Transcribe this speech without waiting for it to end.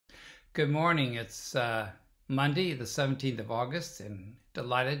Good morning. It's Monday, the 17th of August, and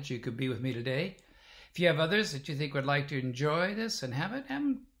delighted you could be with me today. If you have others that you think would like to enjoy this and have it,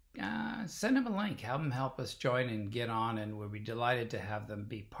 send them a link. Have them help us join and get on, and we'll be delighted to have them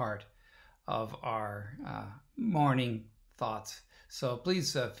be part of our morning thoughts. So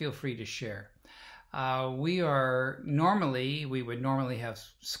please feel free to share. We would normally have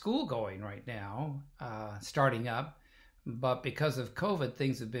school going right now, starting up. But because of COVID,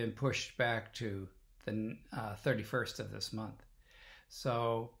 things have been pushed back to the 31st of this month.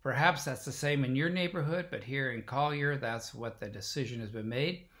 So perhaps that's the same in your neighborhood, but here in Collier, that's what the decision has been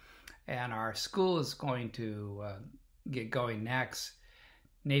made. And our school is going to get going next.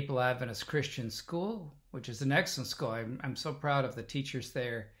 Naple Adventist Christian School, which is an excellent school. I'm so proud of the teachers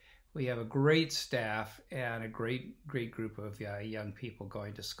there. We have a great staff and a great group of young people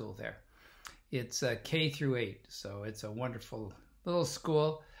going to school there. It's K through 8, so it's a wonderful little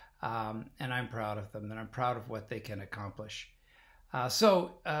school, and I'm proud of them, and I'm proud of what they can accomplish. That's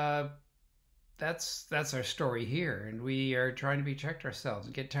our story here, and we are trying to protect ourselves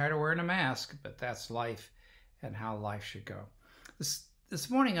and get tired of wearing a mask, but that's life and how life should go. This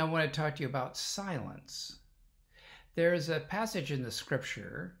morning I want to talk to you about silence. There's a passage in the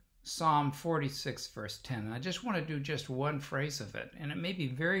scripture, Psalm 46, verse 10. And I just want to do just one phrase of it, and it may be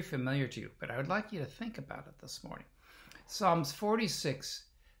very familiar to you, but I would like you to think about it this morning. Psalms 46,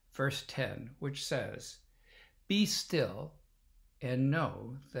 verse 10, which says, "Be still and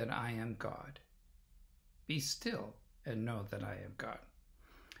know that I am God." Be still and know that I am God.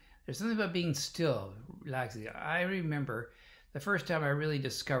 There's something about being still, relaxing. I remember the first time I really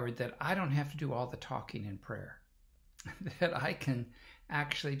discovered that I don't have to do all the talking in prayer, that I can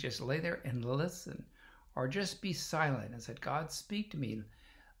actually just lay there and listen, or just be silent and said, "God, speak to me,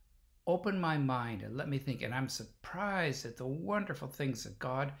 open my mind and let me think." And I'm surprised at the wonderful things that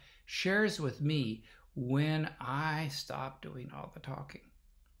God shares with me when I stop doing all the talking.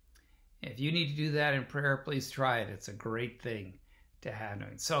 If you need to do that in prayer, please try it. It's a great thing to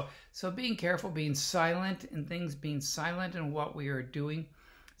have. So being careful, being silent in things, being silent in what we are doing.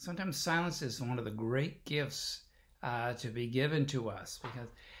 Sometimes silence is one of the great gifts to be given to us, because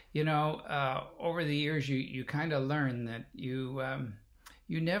over the years you kind of learn that you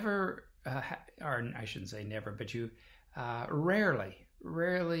never or I shouldn't say never, but you rarely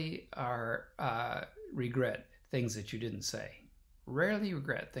regret things that you didn't say. Rarely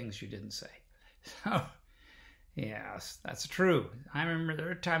regret things you didn't say. So yes, that's true. I remember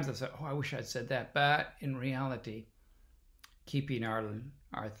there are times I said, "Oh, I wish I'd said that," but in reality, keeping our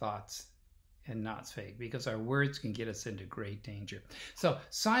thoughts and not fake, because our words can get us into great danger. So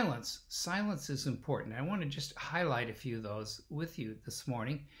silence is important. I want to just highlight a few of those with you this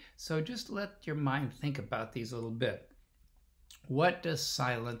morning. So just let your mind think about these a little bit. What does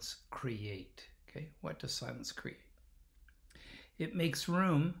silence create? Okay, what does silence create? It makes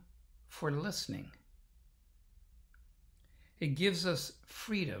room for listening. It gives us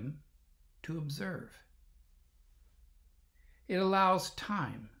freedom to observe. It allows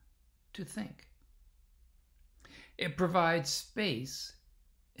time to think. It provides space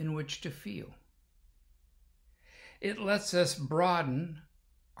in which to feel. It lets us broaden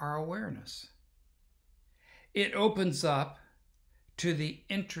our awareness. It opens up to the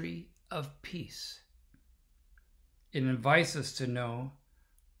entry of peace. It invites us to know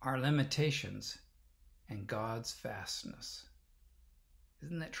our limitations and God's vastness.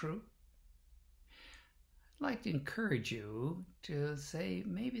 Isn't that true? I'd like to encourage you to say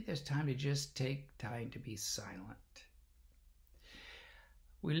maybe there's time to just take time to be silent.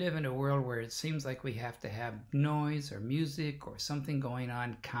 We live in a world where it seems like we have to have noise or music or something going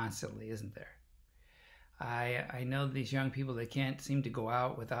on constantly, isn't there? I know these young people, they can't seem to go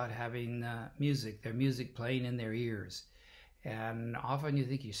out without having their music playing in their ears. And often you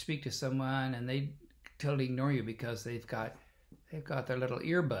think you speak to someone and they totally ignore you because they've got their little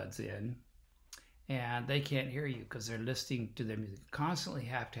earbuds in, and they can't hear you because they're listening to their music. Constantly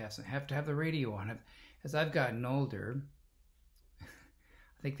have to have the radio on. As I've gotten older,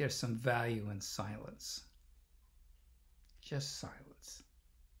 I think there's some value in silence. Just silence.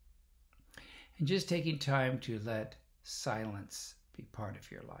 And just taking time to let silence be part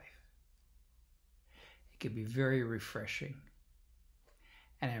of your life. It can be very refreshing.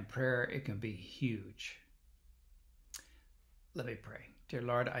 And in prayer, it can be huge. Let me pray. Dear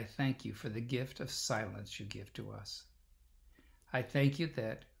Lord, I thank you for the gift of silence you give to us. I thank you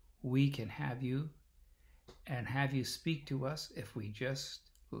that we can have you and have you speak to us if we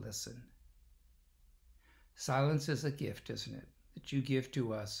just listen. Silence is a gift, isn't it, that you give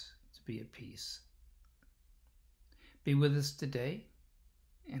to us to be at peace. Be with us today.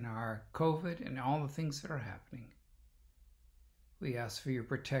 in our COVID and all the things that are happening. We ask for your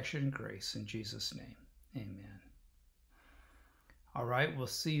protection and grace in Jesus' name. Amen. All right, we'll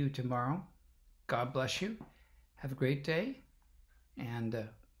see you tomorrow. God bless you. Have a great day, and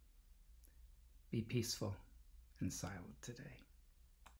be peaceful and silent today.